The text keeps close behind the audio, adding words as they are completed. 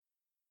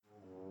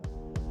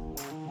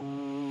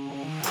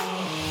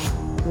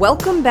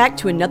Welcome back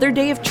to another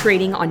day of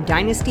trading on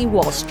Dynasty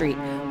Wall Street,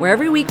 where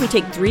every week we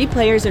take 3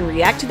 players and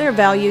react to their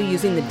value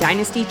using the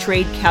Dynasty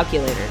Trade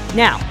Calculator.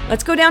 Now,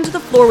 let's go down to the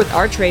floor with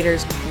our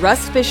traders,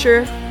 Russ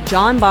Fisher,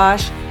 John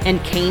Bosch,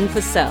 and Kane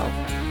Fassell.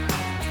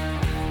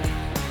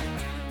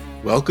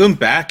 Welcome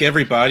back,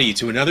 everybody,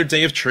 to another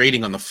day of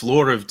trading on the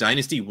floor of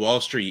Dynasty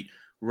Wall Street.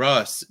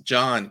 Russ,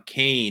 John,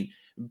 Kane,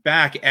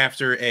 back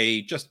after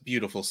a just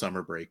beautiful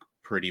summer break,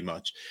 pretty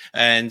much.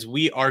 And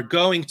we are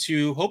going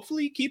to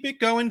hopefully keep it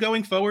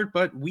going forward,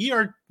 but we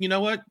are, you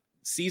know what?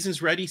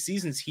 Season's ready.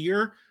 Season's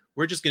here.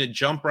 We're just going to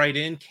jump right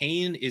in.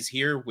 Kane is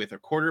here with a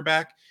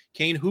quarterback.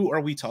 Kane, who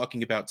are we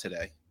talking about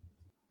today?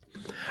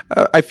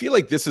 I feel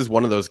like this is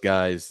one of those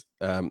guys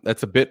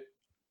that's a bit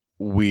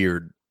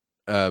weird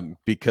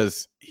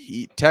because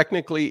he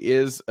technically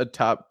is a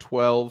top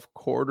 12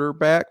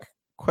 quarterback, ?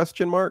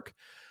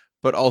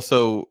 But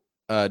also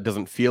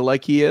doesn't feel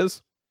like he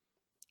is.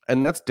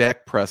 And that's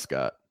Dak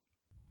Prescott.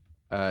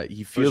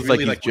 He feels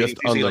really like he's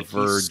just on the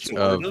verge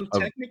of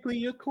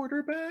technically a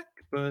quarterback,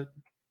 but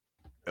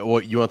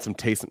well, you want some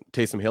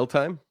Taysom Hill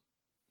time?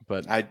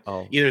 But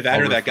either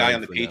that or that guy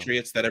on the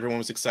Patriots that everyone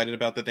was excited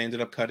about that they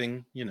ended up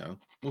cutting,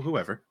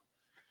 whoever.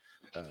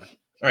 All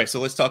right, so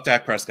let's talk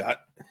Dak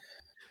Prescott.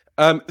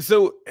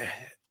 So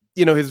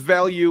his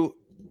value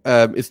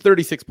is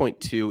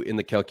 36.2 in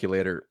the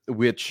calculator,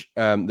 which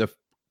the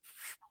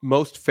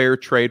most fair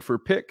trade for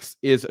picks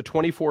is a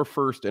 24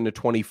 first and a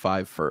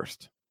 25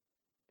 first.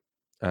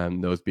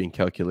 Those being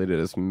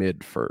calculated as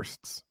mid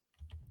firsts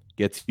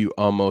gets you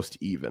almost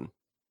even.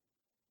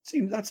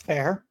 Seems that's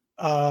fair.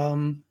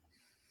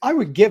 I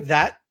would give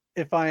that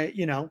if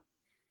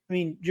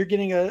you're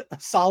getting a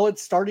solid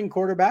starting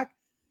quarterback.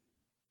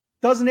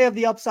 Doesn't have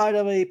the upside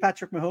of a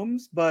Patrick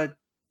Mahomes, but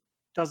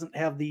doesn't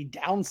have the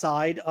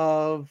downside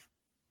of,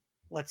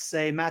 let's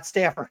say, Matt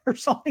Stafford or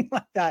something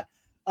like that.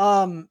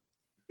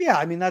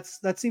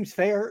 That seems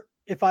fair.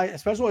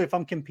 Especially if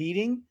I'm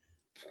competing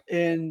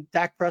and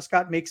Dak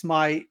Prescott makes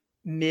my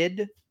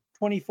mid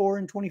 24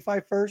 and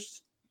 25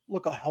 first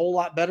look a whole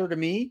lot better to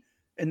me,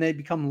 and they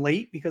become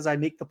late because I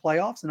make the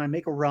playoffs and I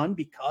make a run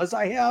because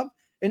I have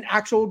an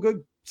actual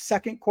good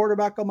second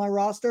quarterback on my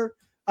roster.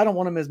 I don't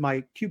want him as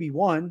my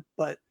QB1,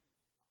 but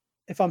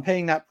if I'm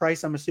paying that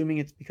price, I'm assuming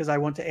it's because I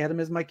want to add him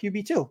as my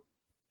QB2.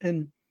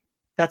 And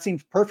that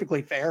seems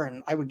perfectly fair,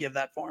 and I would give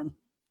that for him.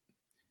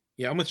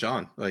 Yeah, I'm with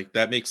John. Like,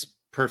 that makes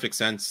perfect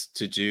sense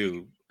to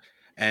do.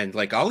 And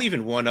I'll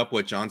even one up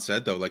what John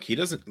said, though. He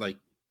doesn't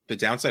the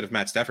downside of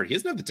Matt Stafford. He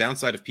doesn't have the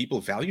downside of people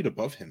valued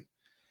above him.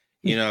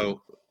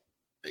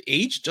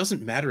 Age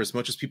doesn't matter as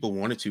much as people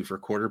want it to for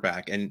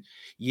quarterback. And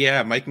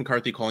yeah, Mike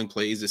McCarthy calling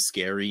plays is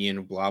scary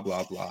and blah,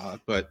 blah, blah.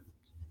 But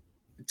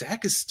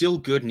Dak is still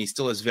good, and he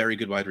still has very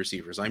good wide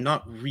receivers. I'm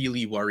not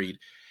really worried.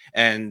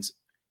 And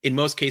in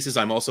most cases,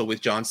 I'm also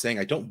with John saying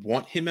I don't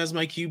want him as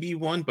my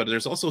QB1, but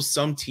there's also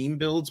some team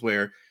builds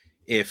where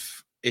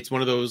if it's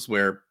one of those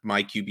where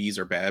my QBs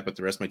are bad, but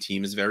the rest of my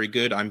team is very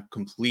good, I'm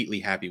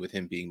completely happy with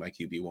him being my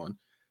QB1.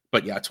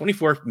 But yeah,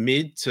 24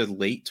 mid to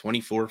late,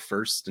 24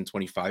 first and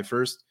 25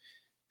 first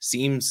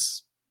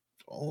seems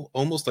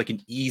almost like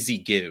an easy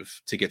give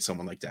to get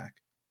someone like Dak.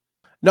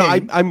 No,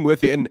 I'm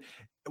with you. And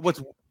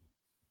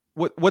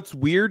what's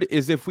weird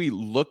is if we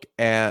look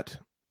at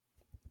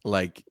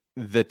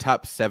the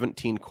top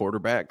 17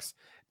 quarterbacks,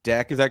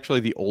 Dak is actually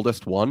the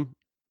oldest one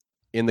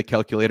in the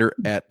calculator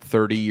at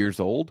 30 years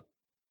old.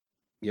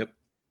 Yep.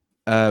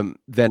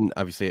 Then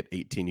obviously at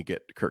 18 you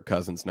get Kirk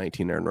Cousins,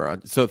 19 Aaron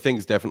Rodgers. So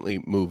things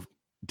definitely move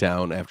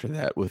down after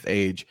that with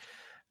age.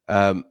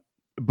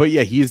 But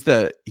yeah, he's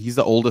the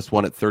oldest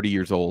one at 30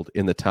 years old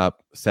in the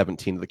top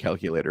 17 of the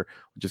calculator,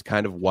 which is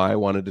kind of why I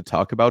wanted to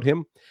talk about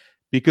him,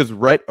 because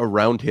right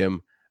around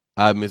him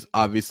is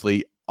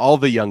obviously all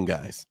the young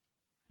guys.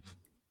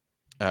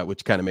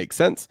 Which kind of makes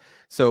sense.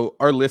 So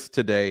our list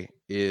today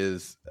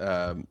is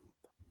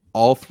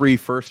all 3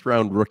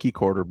 first-round rookie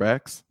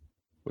quarterbacks,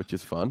 which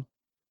is fun.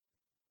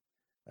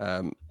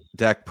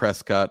 Dak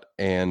Prescott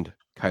and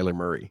Kyler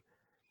Murray.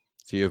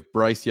 So you have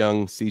Bryce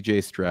Young,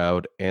 CJ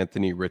Stroud,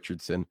 Anthony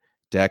Richardson,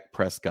 Dak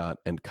Prescott,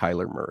 and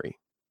Kyler Murray.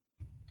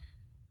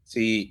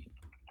 See,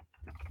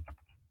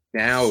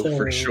 now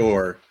for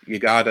sure, you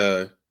got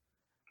to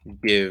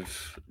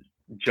give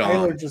John...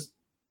 Kyler just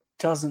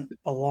doesn't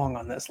belong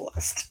on this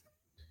list.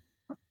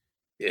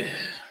 Yeah.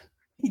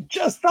 He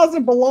just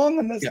doesn't belong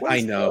in this list. I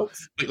know.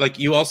 Folks. But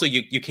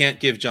you can't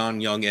give John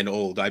young and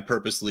old. I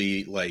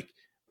purposely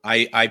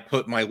I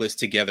put my list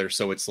together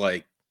so it's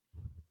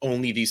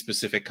only these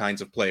specific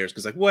kinds of players,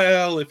 because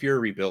if you're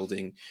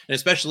rebuilding, and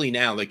especially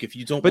now, if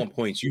you don't want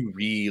points, you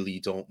really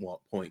don't want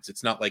points.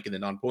 It's not like in the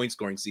non-point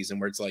scoring season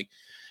where it's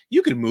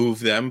you can move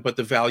them, but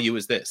the value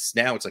is this.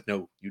 Now it's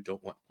no, you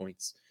don't want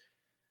points.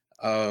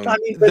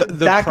 The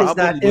Dak is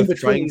that in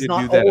between. He's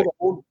not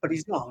old, but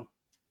he's young.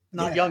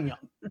 Not young.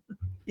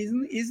 He's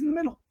in the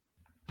middle.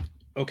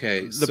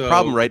 Okay. The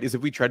problem, right, is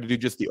if we try to do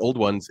just the old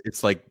ones,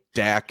 it's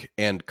Dak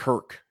and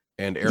Kirk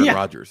and Aaron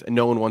Rodgers, and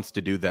no one wants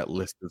to do that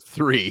list of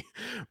 3,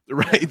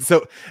 right?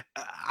 So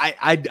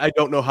I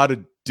don't know how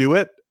to do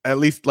it. at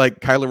least like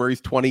Kyler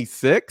Murray's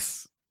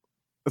 26.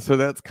 So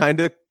that's kind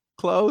of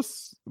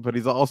close, but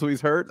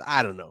he's hurt.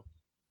 I don't know.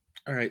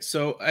 All right.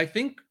 So I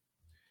think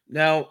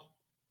now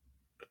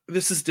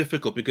this is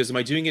difficult because am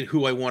I doing it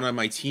who I want on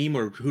my team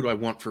or who do I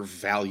want for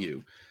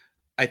value?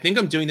 I think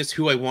I'm doing this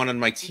who I want on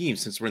my team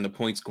since we're in the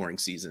point scoring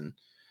season.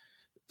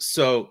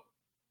 So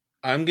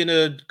I'm going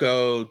to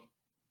go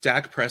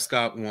Dak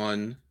Prescott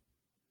 1.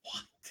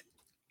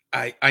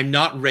 I'm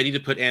not ready to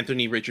put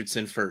Anthony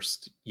Richardson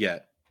first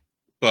yet,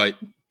 but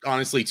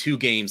honestly, 2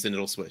 games and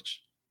it'll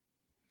switch.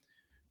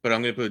 But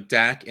I'm going to put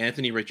Dak,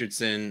 Anthony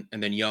Richardson,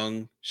 and then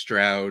Young,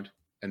 Stroud,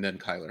 and then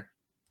Kyler.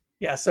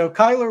 Yeah, so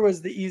Kyler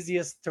was the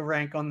easiest to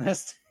rank on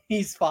this.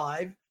 He's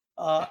 5.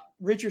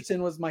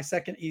 Richardson was my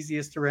second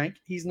easiest to rank.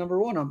 He's number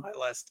 1 on my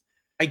list.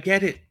 I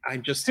get it.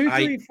 I'm just 2,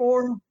 3,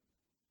 4,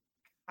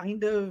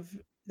 kind of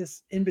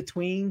this in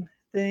between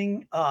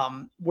thing,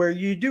 where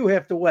you do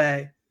have to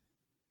weigh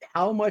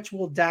how much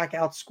will Dak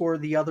outscore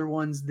the other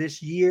ones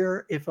this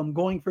year. If I'm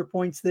going for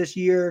points this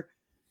year,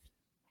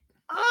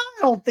 I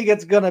don't think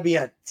it's going to be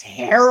a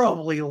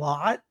terribly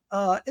lot.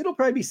 It'll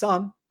probably be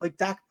some. Like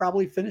Dak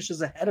probably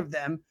finishes ahead of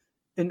them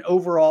in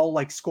overall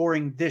like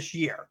scoring this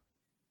year.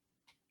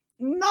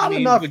 Not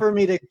enough for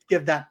me to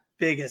give that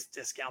biggest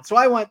discount. So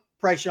I went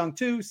Bryce Young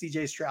 2,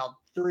 CJ Stroud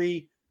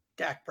 3,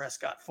 Dak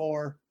Prescott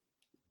 4,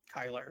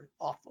 Kyler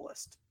off the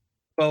list.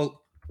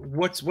 Well,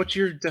 what's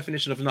your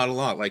definition of not a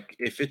lot? Like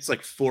if it's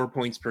like 4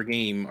 points per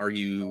game, are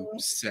you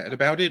sad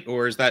about it,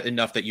 or is that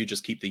enough that you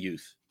just keep the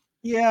youth?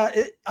 Yeah,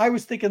 I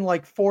was thinking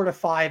like 4 to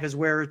 5 is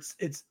where it's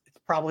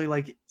probably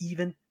like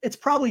even. It's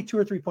probably 2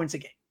 or 3 points a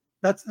game.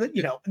 That's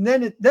and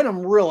then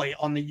I'm really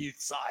on the youth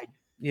side.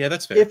 Yeah,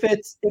 that's fair. If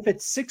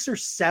it's 6 or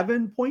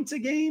 7 points a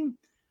game,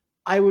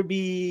 I would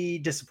be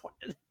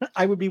disappointed.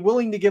 I would be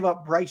willing to give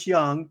up Bryce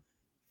Young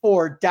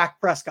or Dak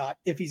Prescott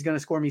if he's going to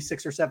score me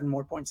 6 or 7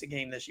 more points a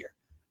game this year.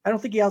 I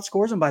don't think he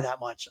outscores him by that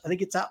much. I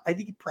think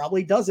he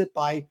probably does it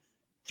by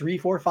 3,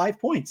 4, 5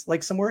 points,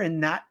 like somewhere in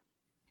that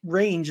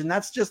range. And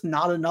that's just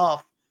not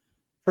enough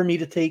for me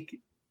to take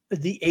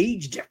the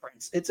age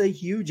difference. It's a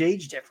huge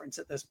age difference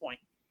at this point.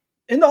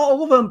 And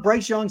all of them,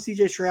 Bryce Young,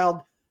 CJ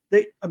Stroud,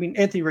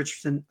 Anthony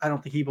Richardson, I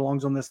don't think he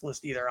belongs on this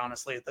list either,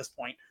 honestly, at this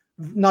point.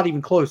 Not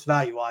even close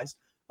value-wise.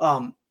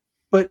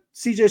 But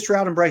CJ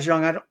Stroud and Bryce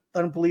Young, I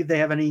don't believe they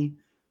have any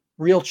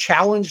real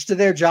challenge to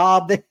their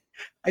job.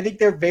 I think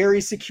they're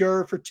very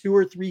secure for 2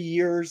 or 3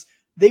 years.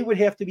 They would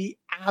have to be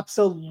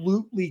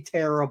absolutely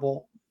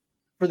terrible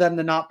for them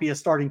to not be a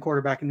starting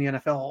quarterback in the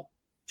NFL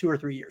 2 or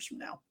 3 years from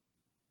now.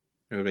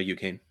 What about you,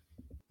 Kane?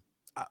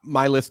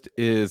 My list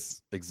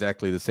is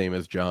exactly the same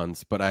as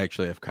John's, but I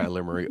actually have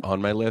Kyler Murray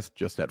on my list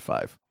just at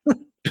 5.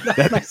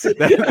 That's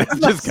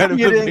just kind of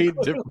the main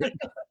difference.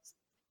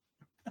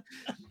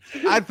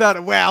 I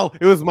thought, well,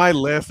 it was my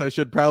list. I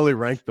should probably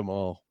rank them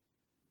all.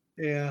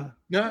 Yeah.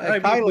 No,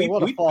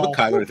 we put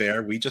Kyler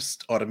there. We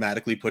just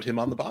automatically put him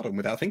on the bottom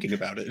without thinking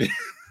about it.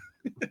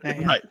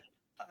 Right.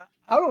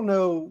 I don't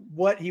know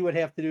what he would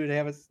have to do to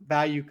have his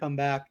value come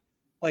back.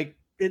 Like,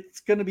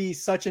 it's going to be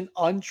such an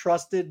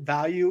untrusted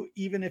value,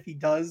 even if he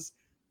does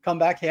come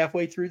back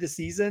halfway through the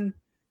season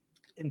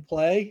and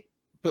play.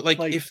 But like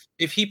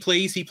if he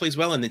plays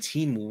well and the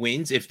team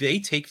wins, if they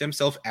take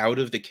themselves out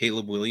of the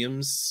Caleb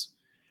Williams,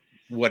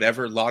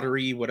 whatever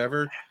lottery,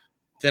 whatever,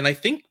 then I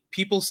think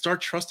people start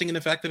trusting in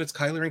the fact that it's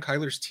Kyler and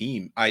Kyler's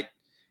team.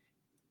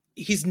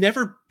 He's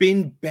never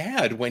been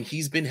bad when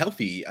he's been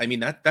healthy. I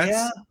mean,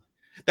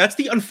 that's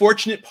the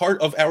unfortunate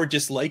part of our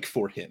dislike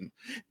for him.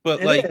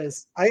 But it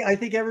is. I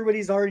think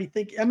everybody's already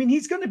thinking. I mean,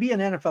 he's going to be an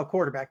NFL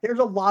quarterback. There's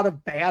a lot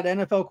of bad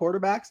NFL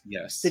quarterbacks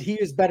that he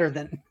is better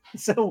than.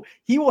 So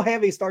he will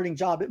have a starting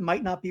job. It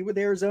might not be with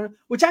Arizona,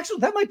 which actually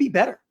that might be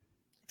better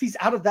if he's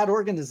out of that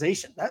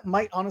organization. That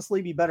might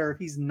honestly be better if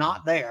he's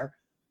not there.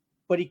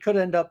 But he could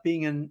end up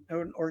being in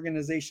an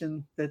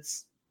organization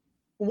that's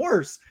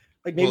worse.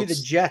 Like maybe the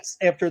Jets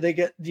after they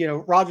get,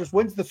 Rodgers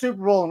wins the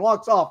Super Bowl and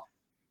walks off.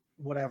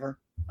 Whatever.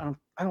 I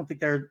don't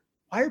think they're.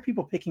 Why are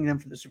people picking them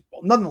for the Super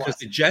Bowl? Nonetheless, because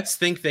the Jets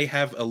think they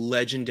have a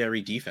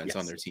legendary defense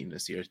on their team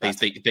this year. They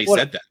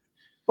said that.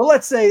 Well,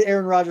 let's say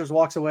Aaron Rodgers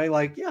walks away.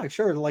 Like, yeah,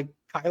 sure. Like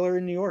Kyler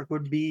in New York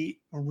would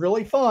be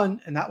really fun,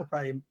 and that would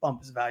probably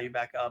bump his value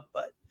back up.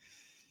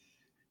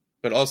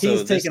 But also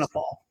he's taking a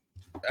fall.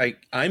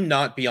 I'm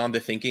not beyond the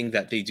thinking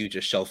that they do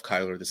just shelf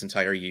Kyler this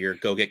entire year,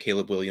 go get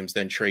Caleb Williams,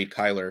 then trade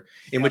Kyler.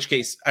 In which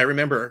case, I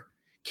remember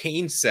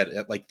Kane said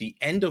at like the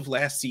end of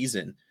last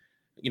season.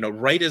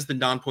 Right as the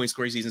non-point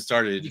scoring season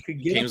started,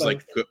 Kane was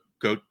like,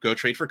 go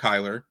trade for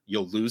Kyler.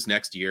 You'll lose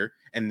next year.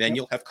 And then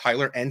you'll have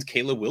Kyler and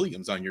Caleb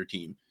Williams on your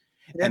team.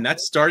 Yeah. And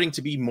that's starting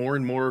to be more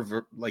and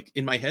more like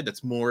in my head,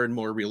 that's more and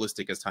more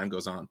realistic as time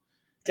goes on.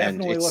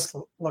 Definitely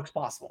looks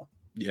possible.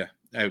 Yeah.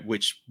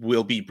 Which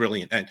will be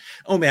brilliant. And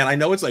oh man, I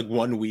know it's like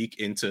 1 week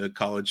into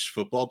college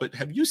football, but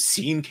have you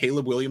seen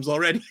Caleb Williams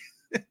already?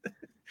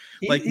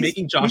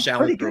 Making Josh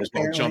Allen throws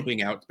while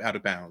jumping out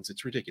of bounds.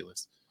 It's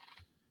ridiculous.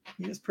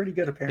 He is pretty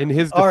good, apparently. In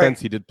his defense,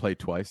 he did play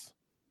twice.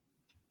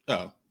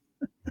 Oh,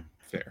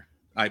 fair.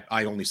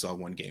 I only saw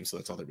one game, so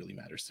that's all that really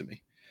matters to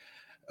me.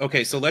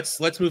 Okay, so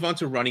let's move on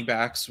to running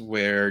backs,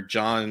 where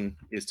John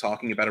is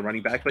talking about a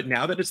running back. But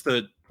now that it's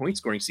the point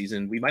scoring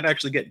season, we might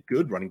actually get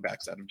good running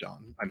backs out of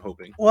John. I'm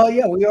hoping. Well,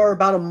 yeah, we are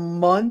about a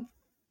month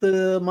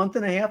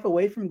and a half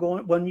away from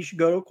going when you should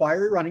go to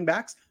acquire running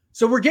backs.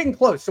 So we're getting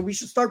close. So we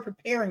should start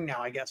preparing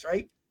now, I guess,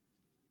 right?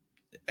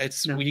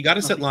 You got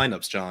to set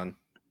lineups, John.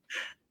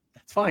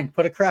 That's fine.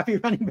 Put a crappy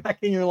running back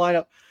in your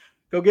lineup.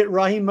 Go get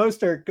Raheem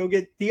Mostert. Go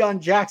get Deion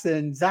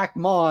Jackson, Zach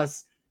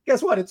Moss.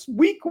 Guess what? It's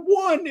week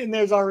 1, and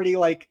there's already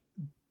like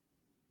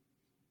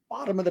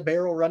bottom of the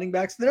barrel running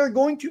backs that are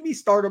going to be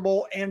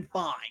startable and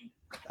fine.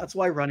 That's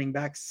why running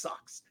back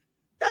sucks.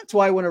 That's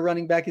why when a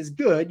running back is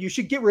good, you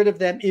should get rid of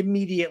them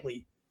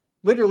immediately.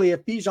 Literally,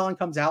 if Bijan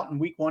comes out and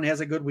week 1 has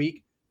a good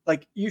week,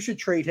 like you should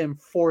trade him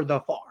for the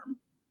farm.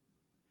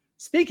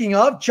 Speaking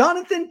of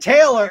Jonathan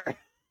Taylor,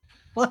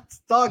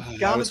 let's talk Jonathan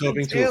Taylor. I was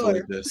hoping to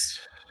avoid this.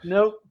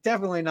 Nope,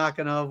 definitely not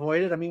going to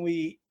avoid it. I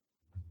mean,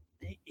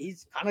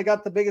 he's kind of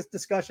got the biggest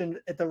discussion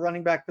at the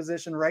running back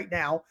position right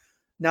now.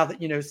 Now that,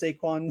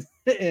 Saquon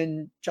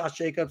and Josh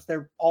Jacobs,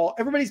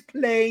 everybody's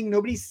playing,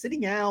 nobody's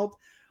sitting out.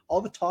 All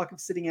the talk of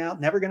sitting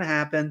out, never going to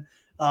happen.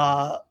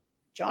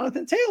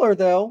 Jonathan Taylor,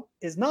 though,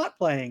 is not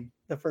playing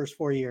the first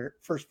 4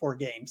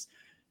 games.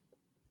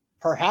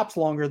 Perhaps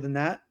longer than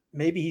that.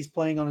 Maybe he's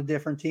playing on a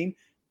different team.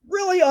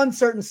 Really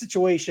uncertain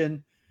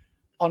situation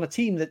on a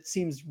team that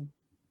seems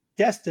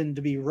destined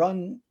to be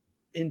run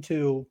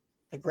into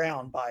the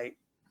ground by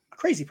a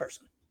crazy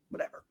person,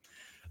 whatever.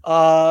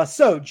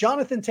 So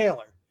Jonathan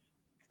Taylor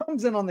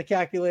comes in on the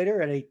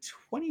calculator at a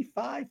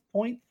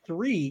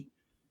 25.3.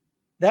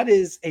 That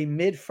is a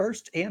mid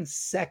first and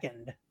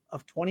second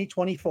of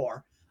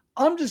 2024.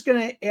 I'm just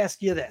going to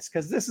ask you this,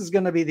 because this is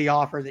going to be the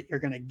offer that you're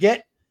going to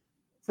get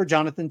for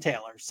Jonathan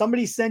Taylor.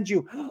 Somebody sends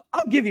you,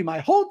 I'll give you my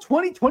whole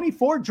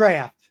 2024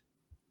 draft.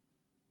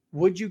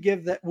 Would you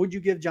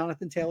give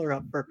Jonathan Taylor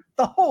up for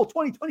the whole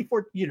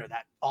 2024?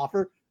 That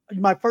offer,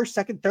 my first,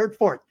 second, third,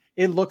 fourth.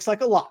 It looks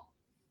like a lot.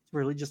 It's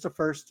really just a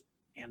first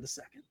and a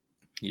second.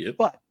 Yep.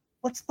 But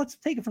let's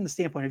take it from the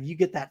standpoint of you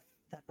get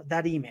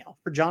that email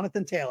for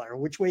Jonathan Taylor.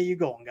 Which way are you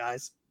going,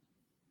 guys?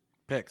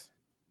 Picks.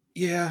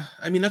 Yeah,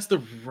 I mean, that's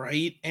the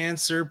right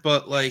answer,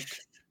 but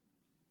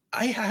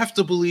I have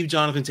to believe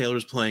Jonathan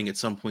Taylor's playing at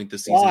some point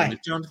this season. Why?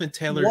 Jonathan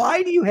Taylor.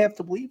 Why do you have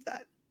to believe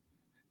that?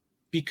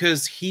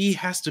 Because he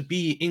has to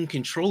be in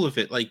control of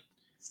it.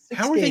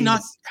 How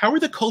are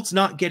the Colts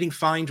not getting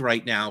fined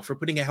right now for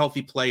putting a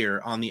healthy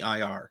player on the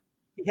IR?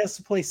 He has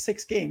to play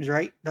 6 games,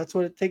 right? That's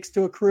what it takes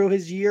to accrue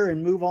his year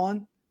and move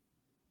on.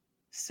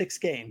 6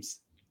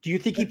 games. Do you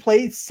think he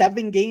played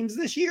 7 games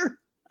this year?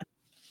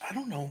 I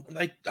don't know.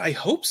 I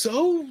hope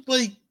so.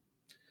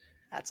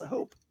 That's a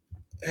hope.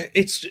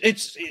 The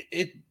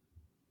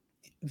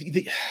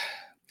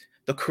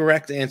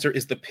correct answer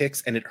is the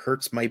picks, and it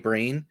hurts my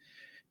brain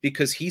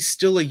because he's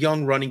still a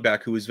young running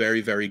back who is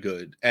very, very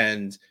good,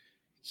 and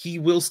he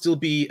will still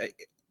be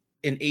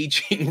an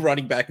aging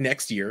running back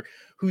next year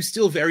who's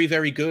still very,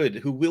 very good,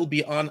 who will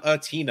be on a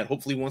team that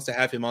hopefully wants to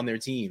have him on their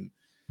team.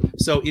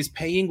 So is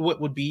paying what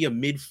would be a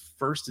mid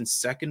first and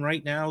second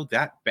right now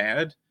that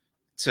bad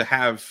to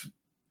have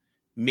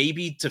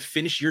maybe to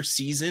finish your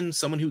season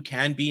someone who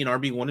can be an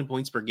RB1 in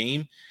points per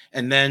game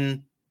and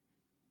then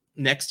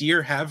next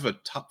year have a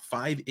top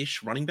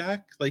 5-ish running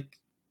back?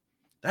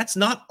 That's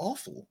not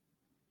awful.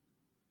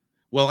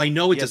 Well, I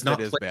know it does not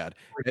play bad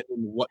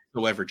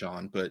whatsoever,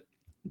 John, but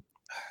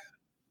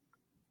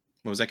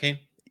what was that, Kane?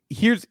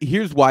 Here's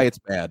why it's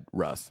bad,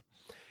 Russ.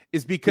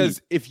 Is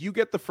because if you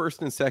get the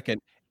first and second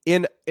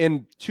in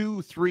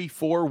 2, 3,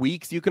 4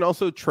 weeks, you can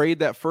also trade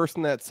that first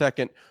and that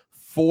second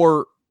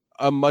for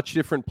a much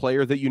different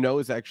player that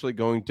is actually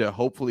going to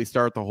hopefully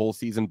start the whole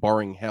season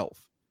barring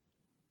health.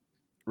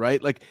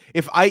 Right?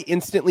 If I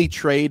instantly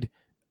trade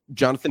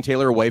Jonathan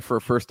Taylor away for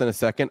a first and a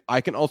second,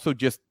 I can also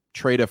just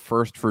trade a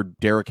first for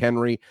Derrick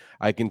Henry.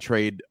 I can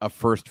trade a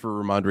first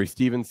for Ramondre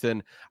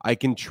Stevenson. I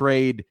can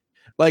trade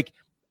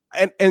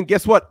and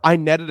guess what? I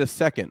netted a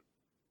second.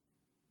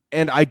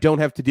 And I don't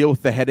have to deal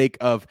with the headache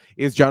of,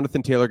 is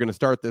Jonathan Taylor going to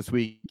start this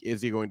week?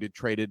 Is he going to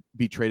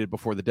be traded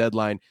before the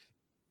deadline?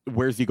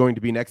 Where's he going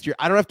to be next year?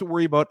 I don't have to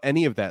worry about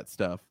any of that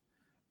stuff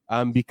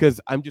because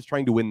I'm just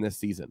trying to win this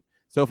season.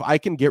 So if I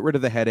can get rid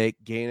of the headache,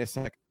 gain a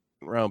second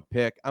round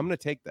pick, I'm going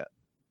to take that.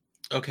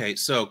 Okay,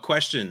 so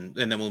question,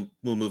 and then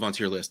we'll move on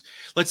to your list.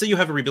 Let's say you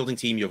have a rebuilding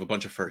team, you have a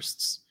bunch of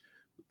firsts.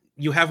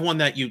 You have one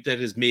that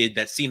is mid,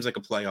 that seems like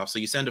a playoff. So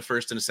you send a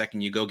first and a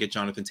second, you go get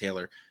Jonathan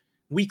Taylor.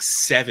 Week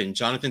 7,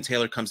 Jonathan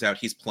Taylor comes out,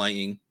 he's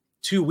playing.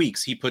 2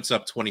 weeks, he puts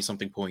up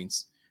 20-something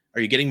points.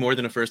 Are you getting more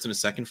than a first and a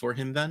second for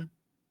him then?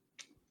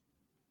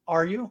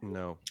 Are you?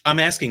 No. I'm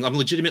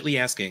legitimately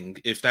asking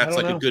if that's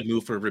a good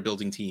move for a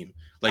rebuilding team.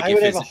 I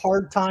would have a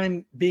hard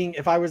time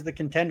if I was the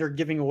contender,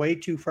 giving away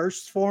 2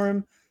 firsts for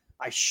him.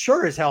 I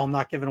sure as hell am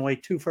not giving away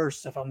 2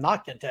 firsts if I'm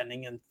not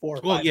contending in 4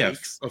 or 5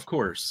 weeks. Of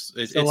course.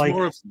 It's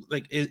more of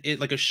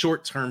a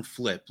short-term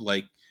flip.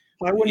 Why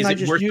wouldn't I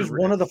just use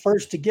one of the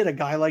first to get a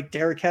guy like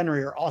Derrick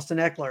Henry or Austin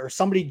Eckler or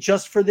somebody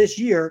just for this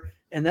year,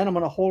 and then I'm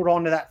going to hold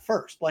on to that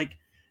first?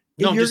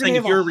 No, I'm you're just going saying to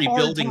if have you're a a hard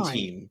rebuilding time,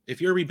 team,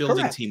 if you're a rebuilding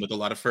correct, team with a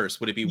lot of firsts,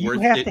 would it be you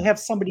worth have it? to have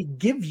somebody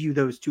give you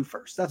those 2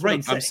 firsts. That's what I'm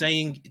Right. saying. I'm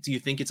saying, do you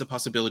think it's a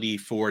possibility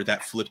for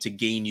that flip to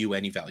gain you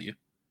any value?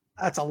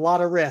 That's a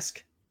lot of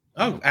risk.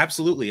 Oh,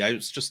 absolutely. I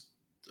was just,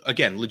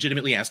 again,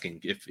 legitimately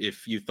asking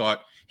if you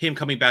thought him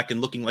coming back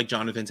and looking like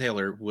Jonathan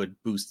Taylor would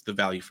boost the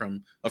value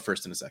from a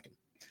first and a second.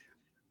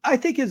 I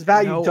think his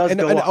value No, does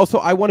go and up. also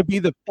I want to be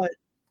the But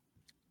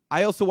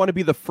I also want to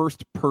be the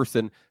first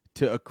person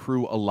to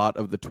accrue a lot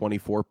of the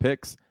 24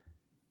 picks.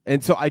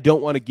 And so I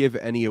don't want to give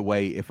any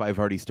away if I've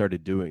already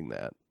started doing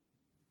that.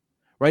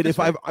 Right? If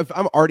I'm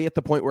already at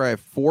the point where I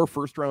have 4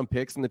 first-round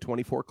picks in the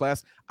 24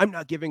 class, I'm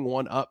not giving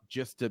one up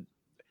just to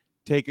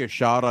take a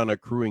shot on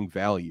accruing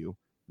value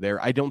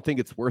there. I don't think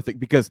it's worth it,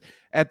 because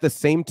at the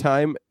same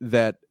time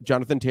that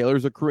Jonathan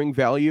Taylor's accruing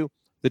value,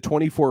 the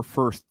 24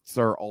 firsts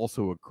are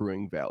also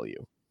accruing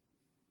value.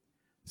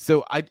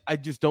 So I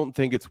just don't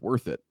think it's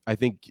worth it. I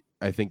think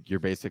you're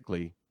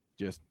basically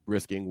just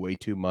risking way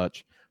too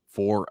much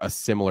for a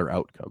similar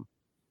outcome.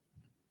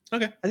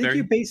 Okay. I think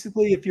you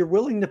basically, if you're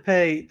willing to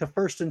pay the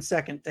first and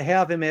second to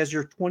have him as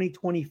your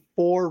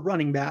 2024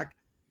 running back,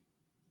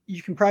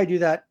 you can probably do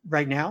that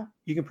right now.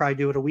 You can probably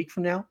do it a week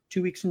from now,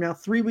 2 weeks from now,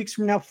 3 weeks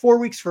from now, 4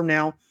 weeks from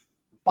now,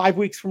 5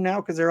 weeks from now,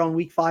 because they're on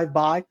week 5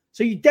 bye.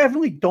 So you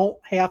definitely don't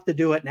have to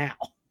do it now.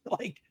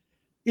 Like,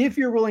 if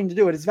you're willing to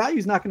do it, his value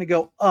is not going to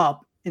go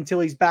up until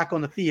he's back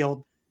on the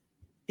field.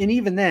 And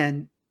even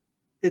then,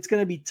 it's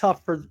going to be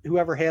tough for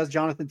whoever has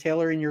Jonathan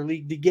Taylor in your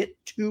league to get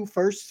 2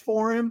 firsts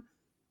for him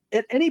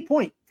at any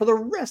point for the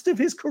rest of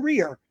his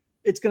career.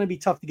 It's going to be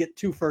tough to get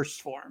 2 firsts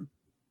for him.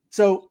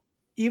 So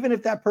even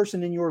if that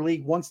person in your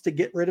league wants to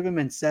get rid of him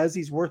and says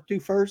he's worth 2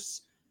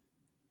 firsts,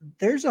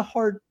 it's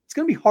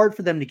going to be hard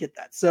for them to get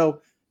that.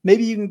 So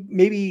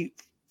maybe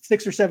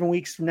 6 or 7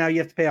 weeks from now, you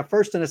have to pay a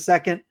first and a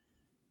second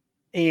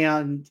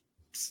and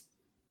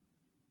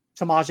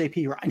Samaje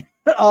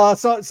Perine.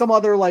 So some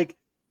other, like,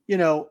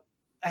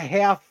 a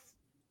half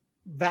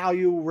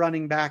value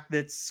running back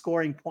that's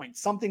scoring points,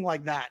 something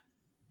like that.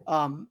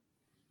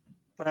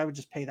 But I would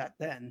just pay that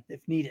then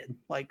if needed.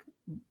 Like,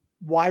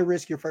 why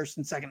risk your first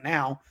and second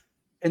now?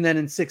 And then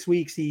in 6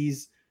 weeks,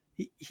 he's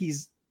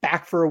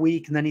back for a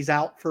week, and then he's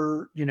out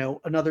for,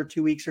 another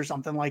 2 weeks or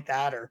something like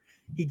that. Or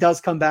he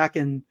does come back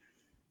and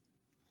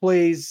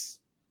plays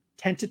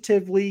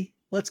tentatively,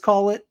 let's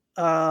call it.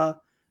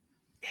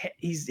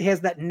 He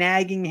has that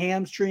nagging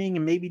hamstring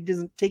and maybe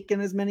doesn't take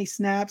in as many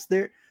snaps.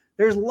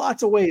 There's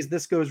lots of ways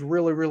this goes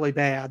really, really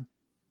bad.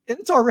 And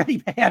it's already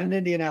bad in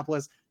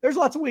Indianapolis. There's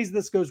lots of ways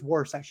this goes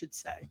worse, I should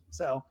say.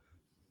 So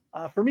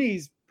for me,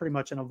 he's pretty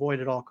much an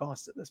avoid at all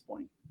costs at this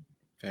point.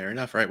 Fair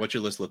enough. All right. What's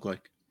your list look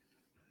like?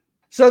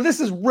 So this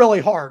is really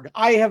hard.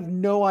 I have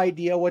no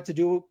idea what to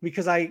do,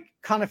 because I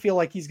kind of feel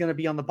like he's going to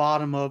be on the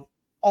bottom of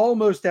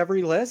almost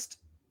every list.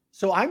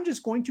 So I'm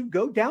just going to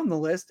go down the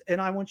list,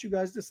 and I want you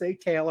guys to say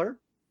Taylor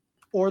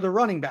or the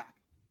running back.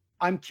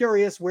 I'm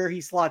curious where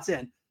he slots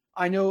in.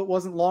 I know it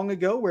wasn't long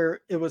ago where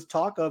it was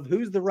talk of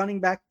who's the running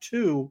back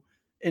 2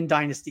 in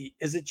Dynasty.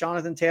 Is it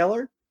Jonathan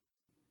Taylor?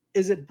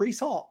 Is it Breece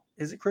Hall?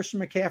 Is it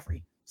Christian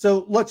McCaffrey?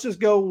 So let's just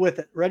go with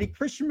it. Ready?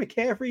 Christian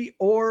McCaffrey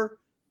or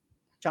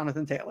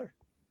Jonathan Taylor?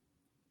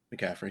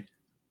 McCaffrey.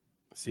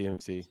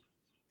 CMC.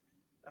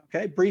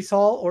 Okay. Breece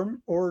Hall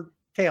or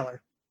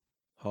Taylor?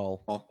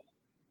 Hall.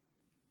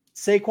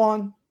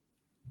 Saquon?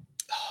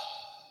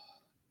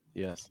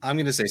 Yes. I'm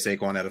going to say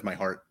Saquon out of my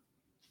heart.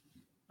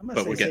 I'm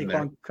going to say there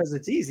Saquon because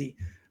it's easy.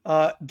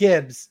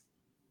 Gibbs.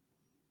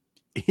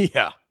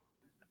 Yeah.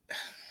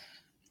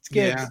 It's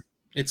Gibbs. Yeah,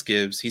 it's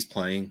Gibbs. He's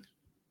playing.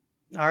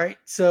 All right.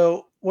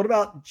 So what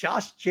about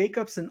Josh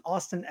Jacobs and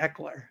Austin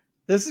Eckler?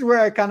 This is where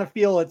I kind of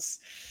feel it's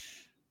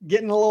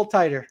getting a little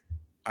tighter.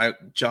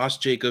 Josh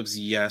Jacobs,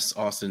 yes.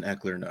 Austin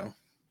Eckler, no.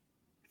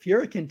 If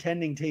you're a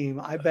contending team,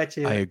 I bet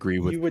you I agree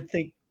with you would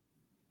think.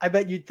 I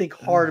bet you'd think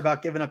hard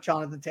about giving up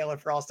Jonathan Taylor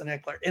for Austin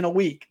Eckler in a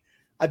week.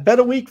 I bet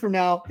a week from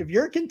now, if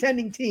you're a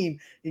contending team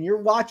and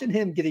you're watching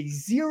him get a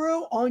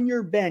 0 on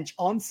your bench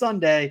on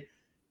Sunday,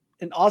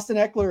 and Austin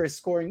Eckler is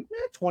scoring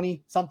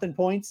 20-something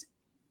points,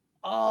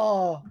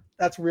 oh,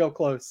 that's real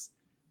close.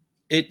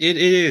 It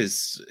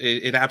is.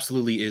 It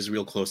absolutely is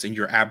real close, and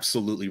you're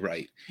absolutely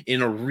right.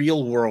 In a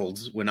real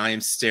world, when I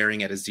am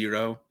staring at a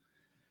 0,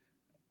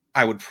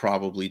 I would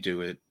probably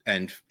do it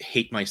and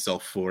hate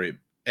myself for it,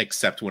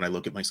 except when I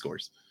look at my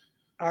scores.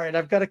 All right,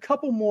 I've got a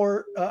couple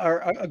more,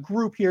 or a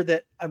group here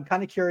that I'm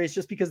kind of curious,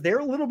 just because they're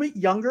a little bit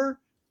younger,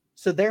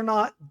 so they're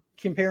not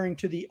comparing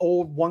to the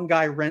old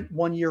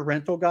 1-year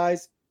rental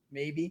guys.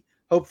 Maybe,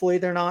 hopefully,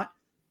 they're not.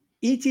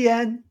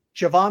 ETN,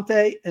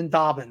 Javonte, and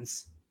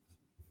Dobbins.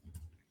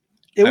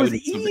 It was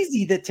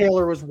easy that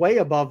Taylor was way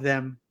above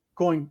them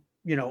going,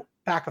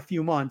 back a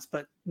few months,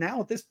 but now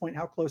at this point,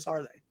 how close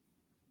are they?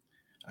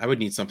 I would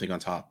need something on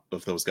top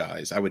of those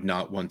guys. I would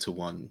not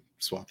 1-to-1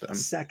 swap them. A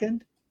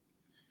second?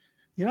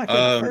 You're not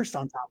getting first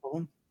on top of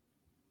them.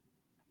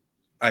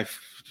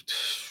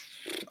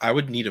 I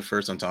would need a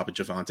first on top of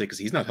Javonte because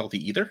he's not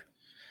healthy either.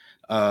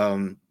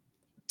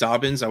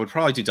 Dobbins, I would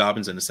probably do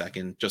Dobbins in a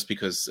second, just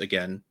because,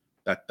 again,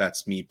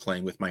 That's me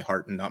playing with my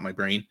heart and not my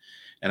brain.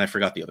 And I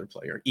forgot the other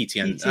player,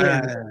 Etienne.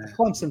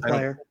 Clemson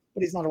player,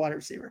 but he's not a wide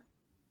receiver.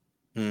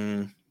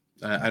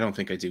 I don't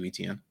think I do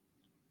Etienne.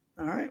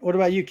 All right. What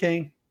about you,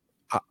 Kane?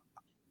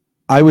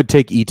 I would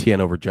take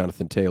Etienne over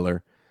Jonathan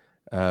Taylor,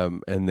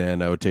 and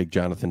then I would take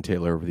Jonathan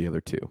Taylor over the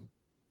other two.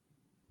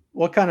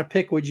 What kind of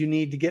pick would you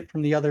need to get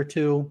from the other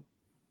two?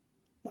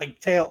 Like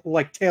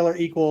Taylor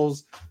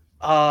equals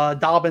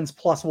Dobbins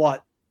plus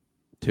what?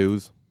 Two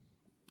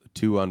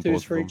on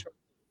both for of them. each.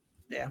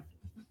 Yeah.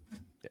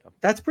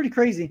 That's pretty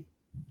crazy.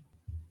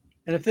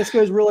 And if this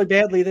goes really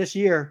badly this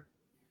year,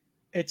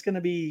 it's going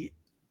to be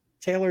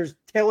Taylor's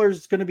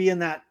going to be in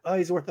that. Oh,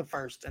 he's worth the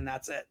first, and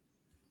that's it.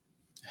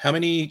 How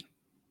many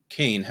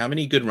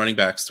good running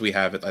backs do we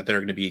have that are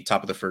going to be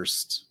top of the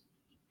first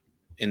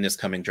in this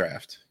coming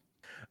draft?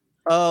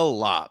 A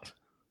lot.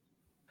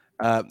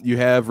 You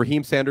have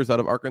Raheem Sanders out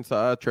of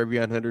Arkansas,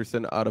 Trevion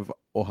Henderson out of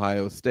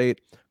Ohio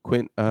State,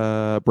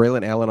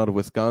 Braylon Allen out of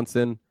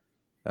Wisconsin,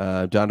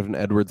 Donovan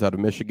Edwards out of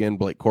Michigan,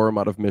 Blake Corum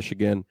out of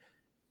Michigan.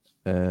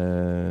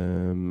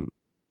 There's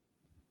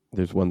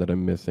one that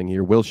I'm missing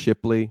here. Will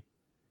Shipley.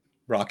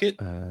 Rocket.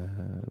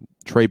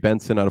 Trey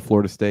Benson out of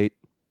Florida State.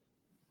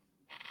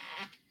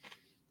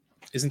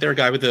 Isn't there a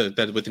guy with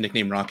the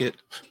nickname Rocket?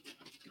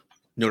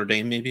 Notre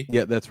Dame, maybe?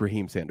 Yeah, that's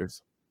Raheem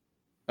Sanders.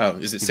 Oh,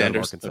 is it He's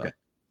Sanders? Okay.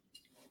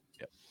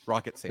 Yeah.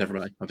 Rocket Sanders. Never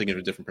mind. I'm thinking of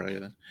a different player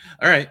then.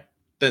 All right.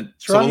 Then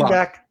it's running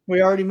back.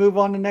 We already move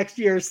on to next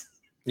year's.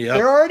 Yeah.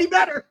 They're already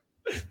better.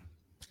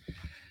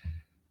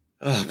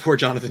 Oh, poor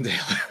Jonathan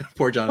Taylor.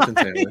 Poor Jonathan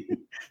Taylor.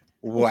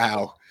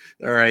 Wow.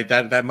 All right.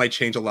 That might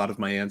change a lot of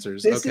my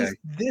answers.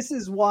 This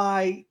is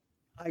why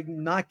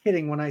I'm not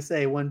kidding when I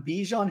say when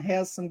Bijan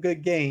has some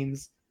good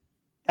games,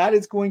 that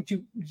is going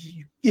to,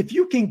 if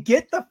you can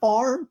get the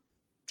farm,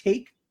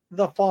 take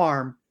the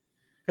farm.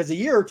 Because a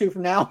year or two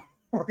from now,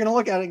 we're going to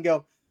look at it and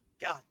go,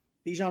 God,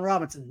 Bijan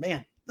Robinson,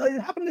 man,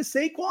 it happened to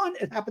Saquon.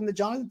 It happened to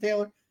Jonathan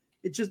Taylor.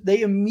 It just,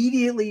 they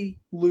immediately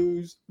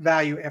lose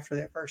value after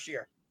that first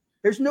year.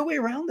 There's no way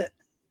around it.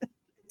 It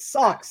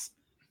sucks.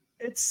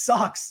 It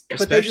sucks.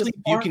 Especially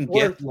if you can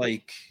get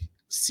like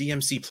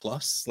CMC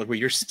plus, like where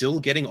you're still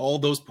getting all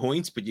those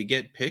points, but you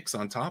get picks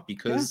on top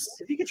because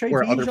if you can trade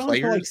Bijan for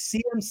like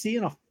CMC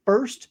and a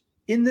first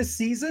in this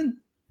season,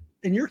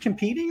 and you're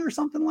competing or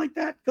something like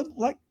that, good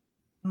luck.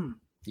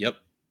 Yep.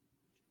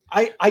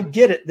 I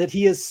get it that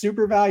he is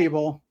super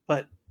valuable,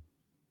 but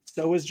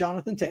so is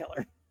Jonathan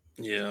Taylor.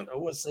 Yeah. So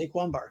was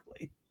Saquon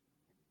Barkley.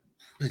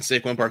 And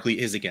Saquon Barkley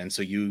is again,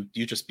 so you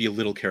just be a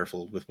little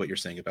careful with what you're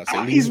saying about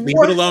Saquon. Leave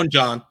it alone,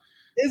 John.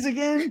 Is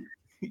again.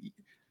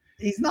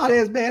 He's not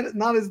as bad.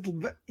 Not as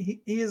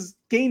he has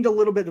gained a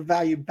little bit of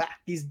value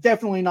back. He's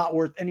definitely not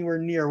worth anywhere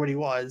near what he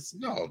was.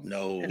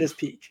 No. At his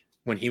peak.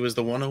 When he was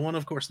the 101,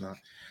 of course not.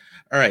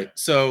 All right.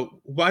 So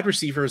wide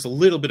receiver is a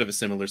little bit of a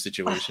similar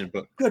situation,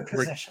 but good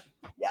position.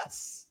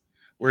 Yes.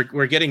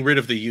 We're getting rid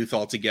of the youth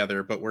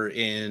altogether, but we're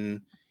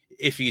in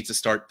iffy to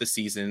start the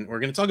season. We're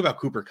going to talk about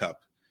Cooper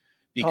Kupp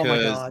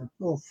because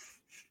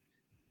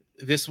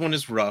this one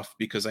is rough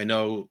because I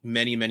know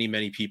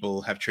many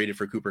people have traded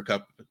for Cooper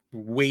Kupp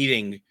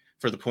waiting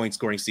for the point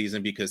scoring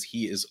season because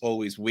he is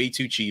always way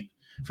too cheap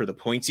for the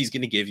points he's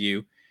going to give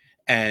you.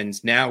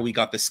 And now we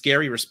got the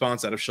scary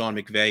response out of Sean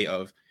McVay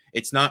of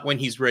it's not when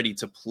he's ready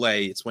to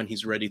play, it's when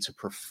he's ready to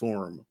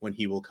perform when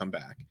he will come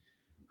back.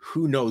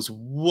 Who knows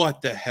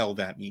what the hell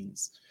that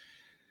means?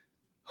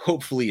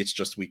 Hopefully it's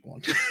just week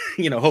one.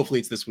 Hopefully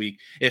it's this week.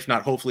 If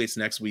not, hopefully it's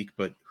next week,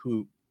 but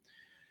who?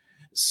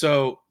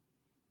 So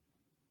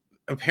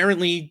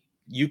apparently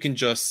you can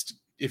just,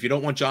 if you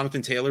don't want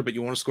Jonathan Taylor, but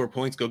you want to score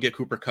points, go get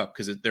Cooper Kupp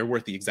because they're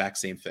worth the exact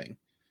same thing.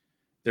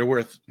 They're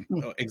worth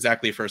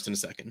exactly a first and a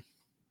second.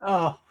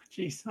 Oh,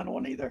 geez, I don't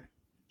want either.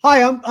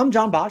 Hi, I'm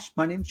John Bosch.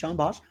 My name's John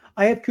Bosch.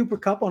 I had Cooper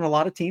Kupp on a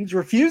lot of teams,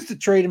 refused to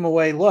trade him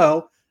away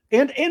low,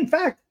 and in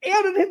fact,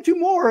 added him to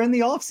more in the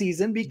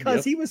offseason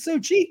because he was so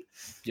cheap.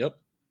 Yep.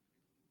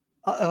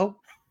 Uh-oh.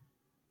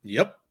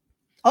 Yep.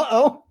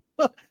 Uh-oh.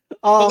 But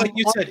like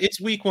you said, it's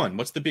week one.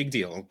 What's the big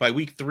deal? By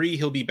week 3,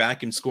 he'll be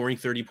back and scoring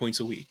 30 points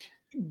a week.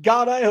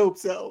 God, I hope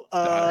so.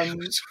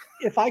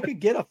 If I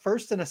could get a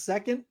first and a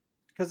second,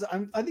 because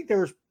I think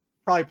there was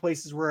probably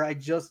places where I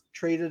just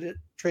traded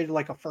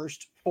like a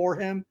first for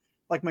him,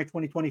 like my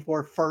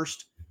 2024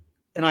 first,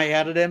 and I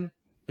added him.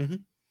 Mm-hmm.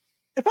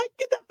 If I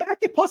get that back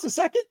at plus a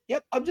second,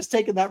 yep, I'm just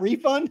taking that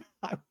refund.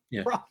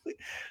 Probably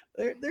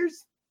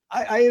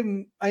I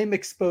am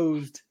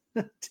exposed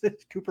to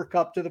Cooper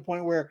Kupp to the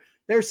point where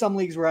there's some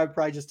leagues where I'd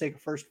probably just take a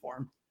first for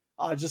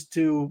him, just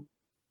to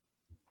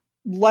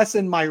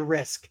lessen my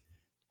risk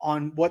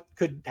on what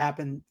could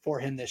happen for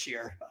him this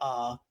year.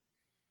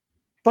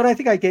 But I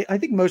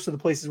think most of the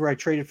places where I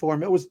traded for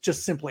him, it was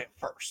just simply a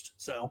first.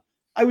 So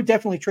I would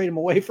definitely trade him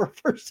away for a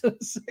first and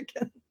a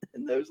second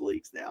in those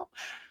leagues now.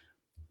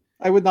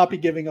 I would not be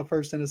giving a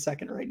first and a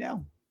second right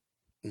now.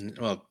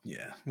 Well,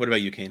 yeah. What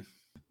about you, Kane?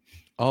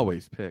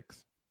 Always picks.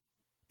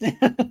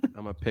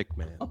 I'm a pick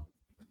man.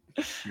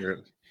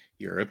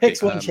 You're a picks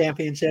pick. win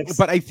championships.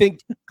 But I think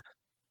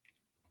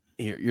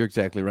You're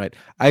exactly right.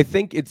 I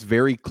think it's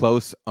very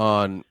close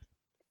on,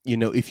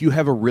 if you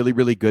have a really,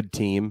 really good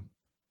team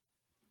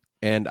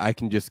and I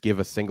can just give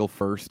a single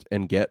first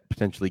and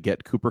potentially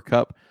get Cooper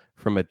Kupp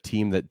from a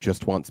team that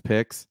just wants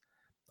picks,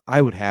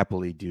 I would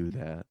happily do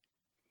that.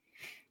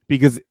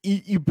 Because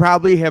you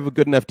probably have a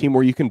good enough team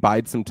where you can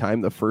bide some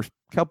time the first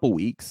couple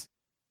weeks.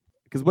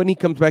 Because when he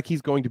comes back,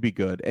 he's going to be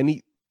good.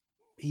 And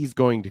he's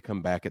going to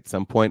come back at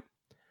some point.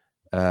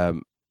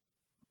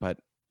 But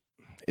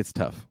it's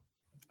tough.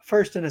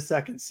 First and a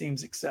second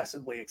seems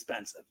excessively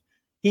expensive.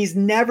 He's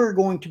never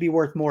going to be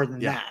worth more than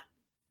that.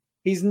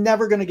 He's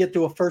never going to get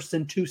to a first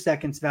and 2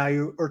 seconds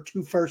value or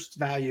 2 firsts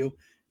value.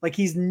 Like,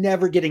 he's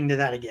never getting to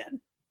that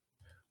again.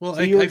 Well,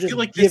 So I feel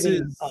like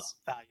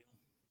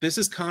this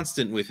is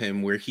constant with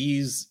him, where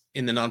he's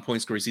in the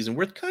non-point scoring season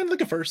worth kind of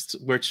like a first,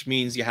 which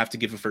means you have to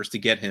give a first to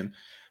get him.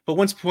 But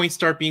once points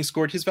start being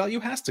scored, his value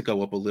has to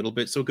go up a little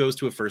bit. So it goes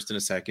to a first and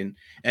a second.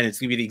 And it's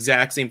going to be the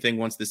exact same thing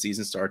once the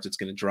season starts. It's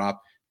going to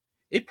drop.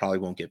 It probably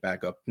won't get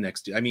back up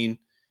next year. I mean,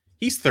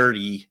 he's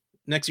 30.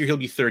 Next year, he'll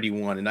be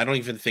 31. And I don't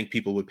even think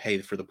people would pay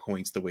for the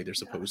points the way they're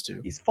supposed to.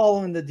 He's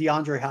following the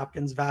DeAndre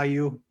Hopkins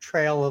value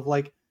trail of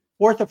like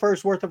worth a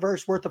first, worth a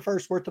first, worth a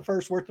first, worth a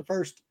first, worth a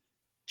first.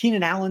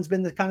 Keenan Allen's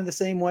been kind of the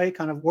same way,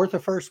 kind of worth a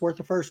first, worth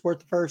a first,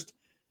 worth a first.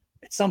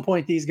 At some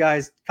point, these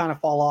guys kind of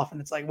fall off,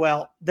 and it's like,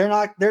 well, they're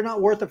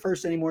not worth a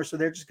first anymore, so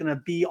they're just going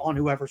to be on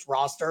whoever's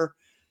roster.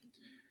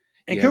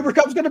 And Cooper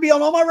Kupp's going to be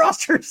on all my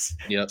rosters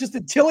just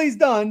until he's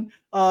done,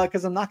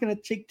 because I'm not going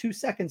to take 2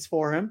 seconds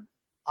for him.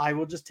 I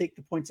will just take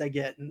the points I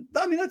get. And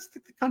I mean, that's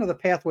kind of the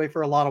pathway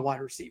for a lot of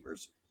wide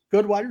receivers.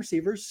 Good wide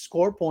receivers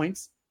score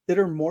points that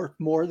are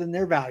more than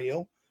their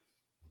value,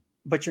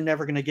 but you're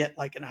never going to get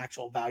like an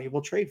actual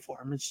valuable trade for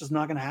them. It's just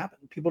not going to happen.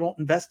 People don't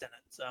invest in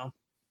it. So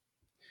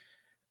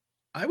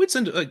I would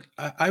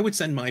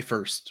send my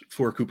first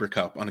for Cooper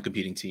Kupp on a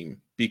competing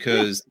team,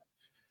 because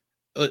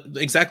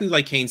exactly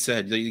like Kane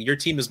said, your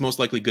team is most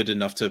likely good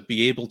enough to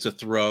be able to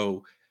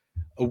throw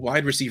a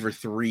wide receiver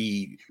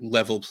 3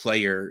 level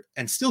player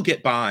and still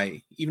get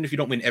by. Even if you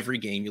don't win every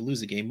game, you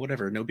lose a game,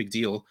 whatever, no big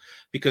deal,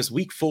 because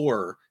week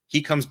 4,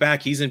 he comes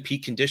back, he's in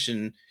peak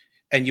condition.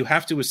 And you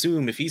have to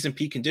assume if he's in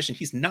peak condition,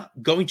 he's not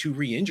going to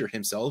re-injure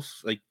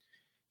himself. Like,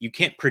 you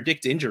can't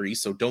predict injury,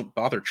 so don't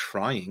bother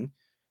trying.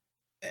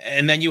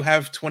 And then you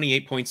have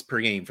 28 points per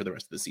game for the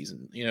rest of the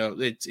season.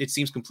 It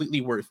seems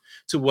completely worth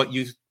to what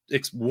you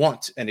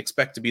want and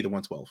expect to be the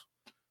 112.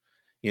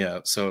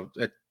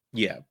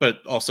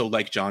 But also,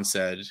 like John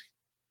said,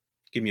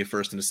 give me a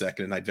first and a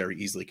second, and I'd very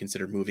easily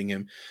consider moving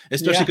him,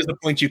 especially because the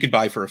points you could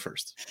buy for a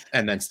first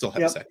and then still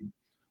have a second,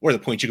 or the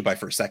points you could buy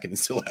for a second and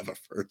still have a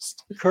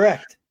first.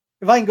 Correct.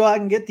 If I can go out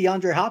and get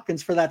DeAndre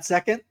Hopkins for that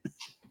second,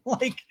 or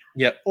Hopkins,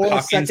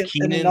 a second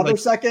Keenan, and another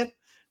second,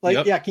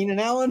 Keenan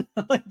Allen,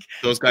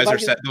 those guys are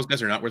set. Those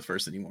guys are not worth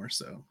first anymore,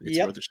 so it's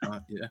worth a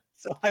shot. Yeah.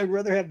 So I'd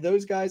rather have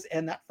those guys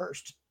and that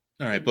first.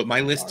 All right, but my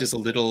list is a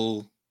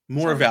little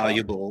more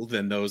valuable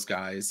than those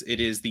guys.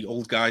 It is the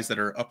old guys that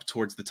are up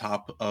towards the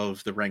top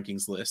of the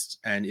rankings list,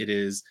 and it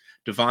is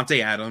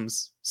Devontae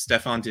Adams,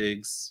 Stephon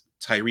Diggs,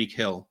 Tyreek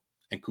Hill,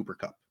 and Cooper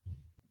Kupp.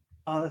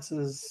 Oh, this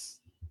is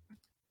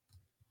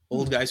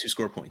old guys who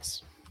score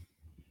points.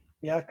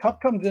 Yeah, Kupp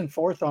comes in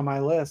 4th on my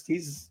list.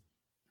 He's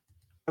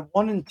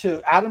 1 and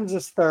 2. Adams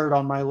is 3rd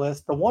on my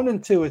list. The 1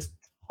 and 2 is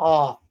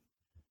tough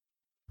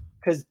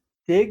because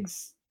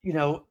Diggs,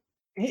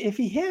 if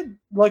he had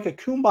like a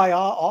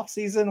kumbaya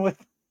offseason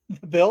with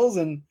the Bills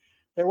and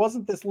there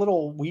wasn't this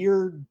little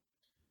weird,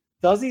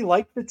 does he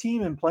like the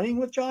team and playing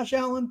with Josh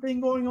Allen thing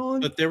going on?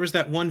 But there was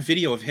that one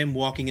video of him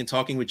walking and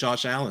talking with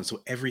Josh Allen,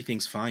 so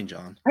everything's fine,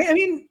 John. I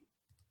mean,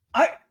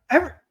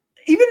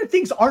 even if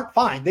things aren't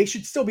fine, they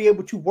should still be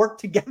able to work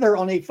together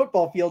on a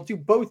football field to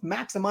both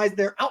maximize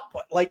their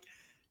output. Like,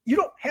 you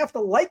don't have to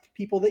like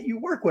people that you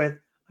work with.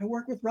 I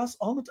work with Russ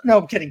all the time. No,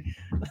 I'm kidding.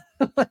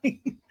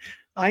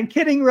 I'm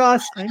kidding,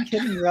 Russ. I'm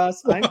kidding,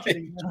 Russ. I'm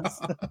kidding, Russ.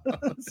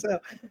 So,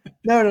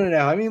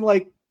 no. I mean,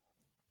 like,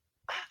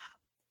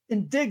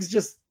 and Diggs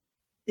just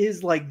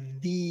is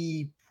like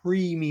the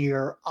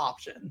premier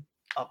option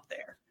up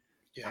there.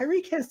 Yeah.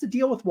 Tyreek has to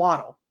deal with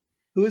Waddle,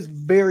 who is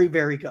very,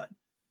 very good.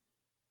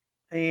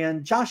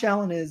 And Josh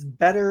Allen is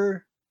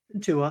better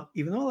than Tua,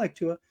 even though I like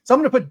Tua. So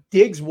I'm going to put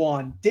Diggs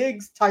 1.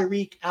 Diggs,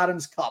 Tyreek,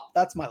 Adams, Kupp.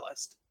 That's my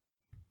list.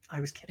 I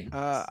was kidding.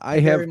 I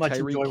have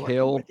Tyreek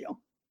Hill.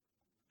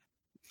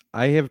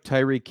 I have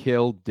Tyreek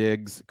Hill,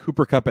 Diggs,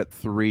 Cooper Kupp at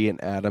 3,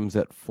 and Adams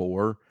at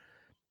 4.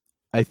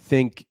 I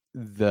think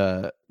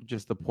the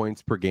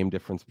points per game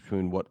difference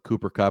between what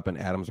Cooper Kupp and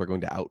Adams are going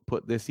to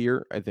output this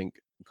year, I think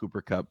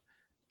Cooper Kupp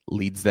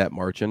leads that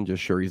margin.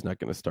 Just sure he's not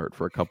going to start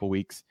for a couple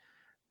weeks.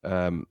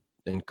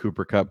 And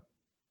Cooper Kupp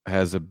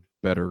has a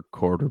better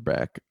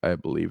quarterback, I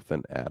believe,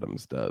 than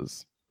Adams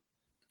does.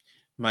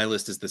 My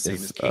list is the same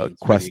as Kane's.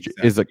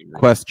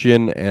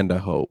 Question and a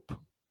hope.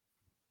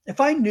 If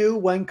I knew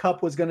when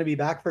Kupp was going to be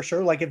back for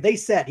sure, like if they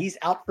said he's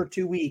out for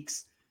 2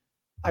 weeks,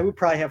 I would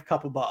probably have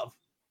Kupp above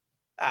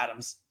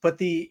Adams. But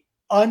the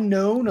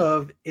unknown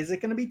of, is it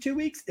going to be 2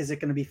 weeks? Is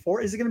it going to be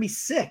 4? Is it going to be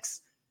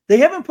 6? They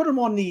haven't put him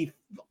on the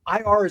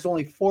IR is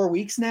only 4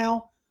 weeks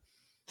now.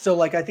 So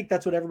like, I think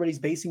that's what everybody's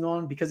basing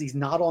on because he's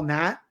not on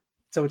that.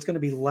 So it's going to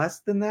be less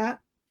than that.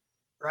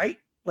 Right.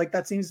 Like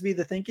that seems to be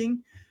the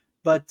thinking,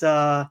 but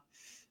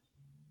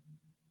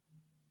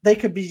they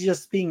could be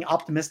just being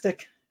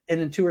optimistic. And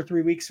in 2 or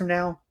 3 weeks from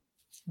now,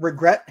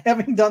 regret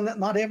having done that,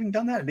 not having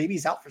done that. And maybe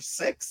he's out for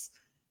 6.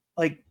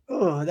 Like,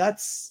 oh, that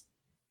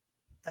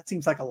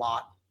seems like a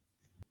lot.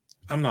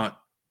 I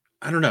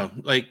don't know.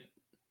 Like,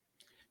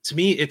 to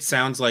me, it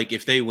sounds like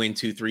if they win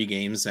 2-3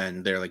 games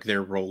and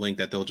they're rolling,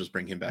 that they'll just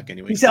bring him back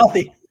anyway. He's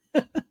healthy.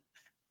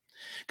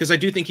 Because I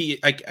do think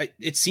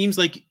it seems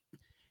like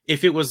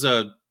if it was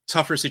a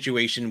tougher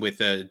situation with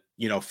a,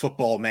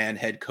 football man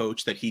head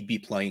coach, that he'd be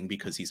playing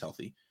because he's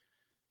healthy.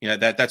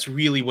 That's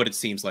really what it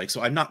seems like.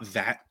 So I'm not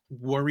that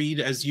worried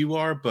as you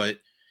are, but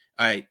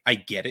I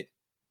get it.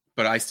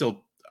 But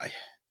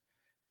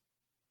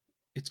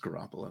it's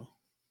Garoppolo.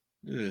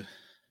 Ugh.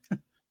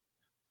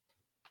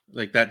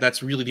 Like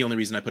that's really the only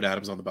reason I put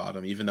Adams on the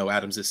bottom, even though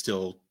Adams is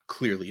still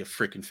clearly a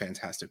freaking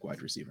fantastic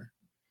wide receiver.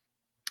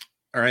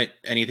 All right.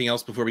 Anything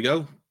else before we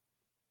go?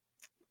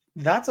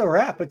 That's a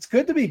wrap. It's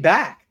good to be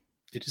back.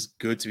 It is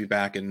good to be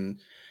back.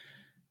 And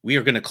we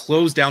are going to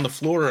close down the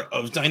floor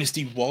of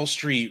Dynasty Wall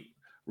Street.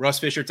 Russ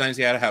Fisher,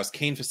 Dynasty Out of House,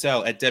 Kane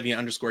Fassell at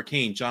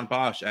Deviant_Kane, John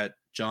Bosch at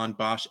John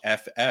Bosch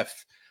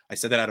FF. I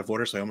said that out of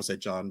order, so I almost said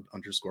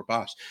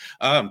John_Bosch.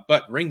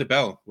 But ring the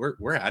bell.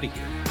 We're out of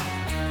here.